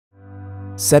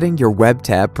Setting your web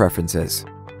tab preferences.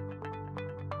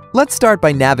 Let's start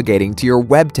by navigating to your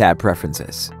web tab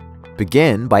preferences.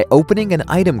 Begin by opening an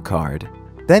item card,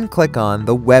 then click on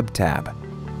the Web tab.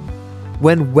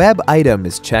 When Web Item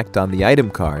is checked on the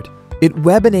item card, it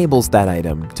web enables that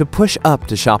item to push up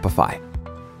to Shopify.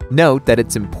 Note that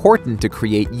it's important to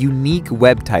create unique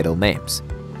web title names.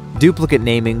 Duplicate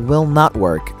naming will not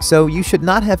work, so you should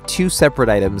not have two separate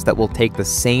items that will take the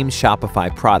same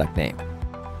Shopify product name.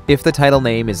 If the title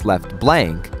name is left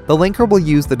blank, the linker will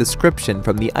use the description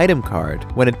from the item card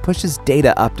when it pushes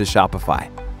data up to Shopify.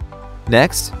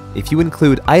 Next, if you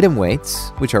include item weights,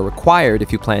 which are required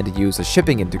if you plan to use a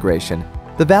shipping integration,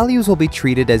 the values will be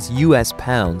treated as US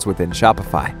pounds within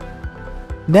Shopify.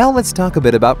 Now let's talk a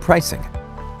bit about pricing.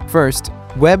 First,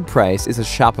 web price is a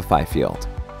Shopify field.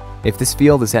 If this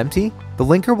field is empty, the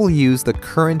linker will use the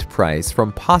current price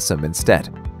from POSIM instead.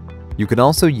 You can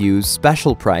also use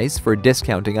special price for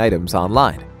discounting items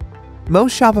online.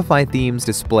 Most Shopify themes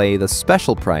display the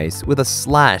special price with a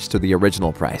slash to the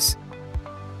original price.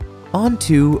 On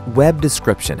to web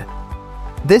description.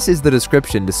 This is the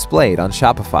description displayed on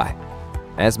Shopify.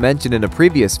 As mentioned in a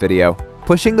previous video,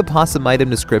 pushing the POSIM item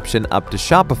description up to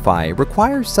Shopify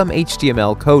requires some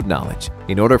HTML code knowledge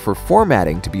in order for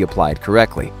formatting to be applied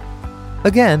correctly.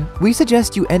 Again, we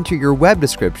suggest you enter your web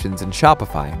descriptions in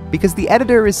Shopify because the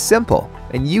editor is simple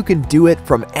and you can do it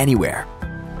from anywhere.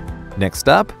 Next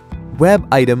up, Web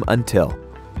Item Until.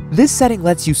 This setting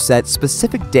lets you set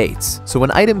specific dates so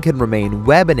an item can remain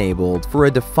web-enabled for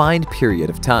a defined period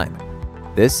of time.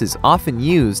 This is often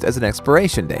used as an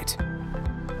expiration date.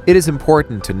 It is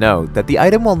important to note that the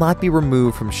item will not be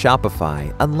removed from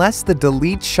Shopify unless the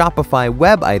Delete Shopify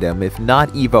Web Item if not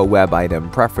Evo Web Item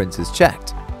preference is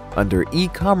checked under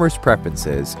E-commerce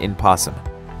Preferences in POSIM.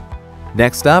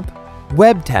 Next up,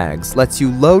 Web Tags lets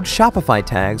you load Shopify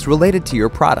tags related to your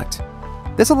product.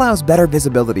 This allows better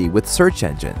visibility with search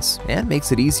engines and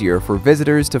makes it easier for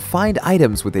visitors to find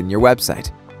items within your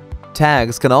website.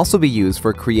 Tags can also be used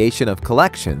for creation of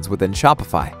collections within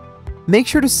Shopify. Make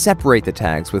sure to separate the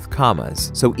tags with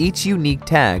commas so each unique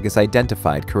tag is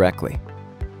identified correctly.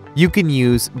 You can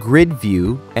use Grid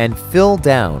View and Fill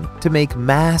Down to make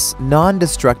mass,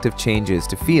 non-destructive changes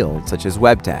to fields such as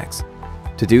web tags.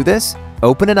 To do this,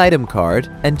 open an item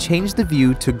card and change the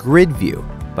view to Grid View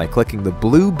by clicking the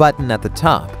blue button at the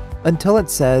top until it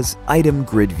says Item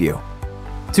Grid View.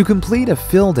 To complete a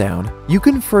fill down, you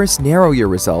can first narrow your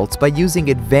results by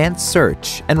using advanced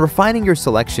search and refining your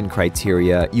selection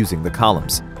criteria using the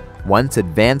columns. Once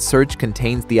advanced search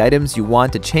contains the items you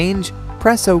want to change,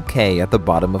 press OK at the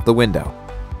bottom of the window.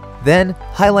 Then,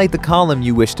 highlight the column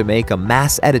you wish to make a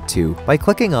mass edit to by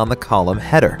clicking on the column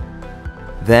header.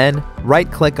 Then,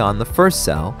 right-click on the first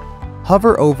cell,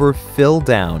 hover over Fill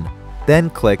Down,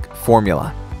 then click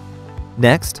Formula.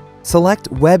 Next,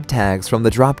 select Web Tags from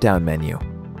the drop-down menu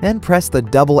and press the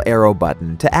double arrow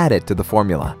button to add it to the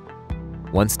formula.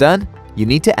 Once done, you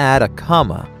need to add a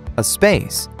comma, a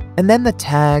space, and then the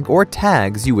tag or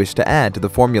tags you wish to add to the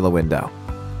formula window.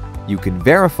 You can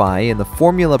verify in the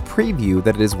formula preview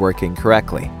that it is working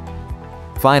correctly.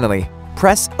 Finally,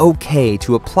 press OK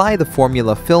to apply the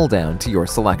formula fill down to your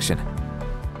selection.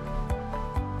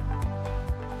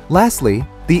 Lastly,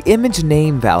 the image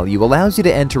name value allows you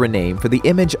to enter a name for the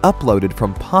image uploaded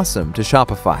from POSIM to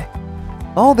Shopify.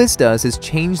 All this does is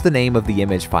change the name of the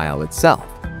image file itself,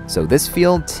 so this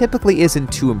field typically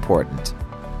isn't too important,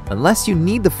 unless you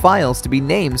need the files to be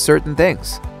named certain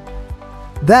things.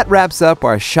 That wraps up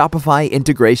our Shopify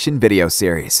integration video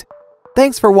series.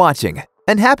 Thanks for watching,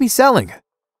 and happy selling!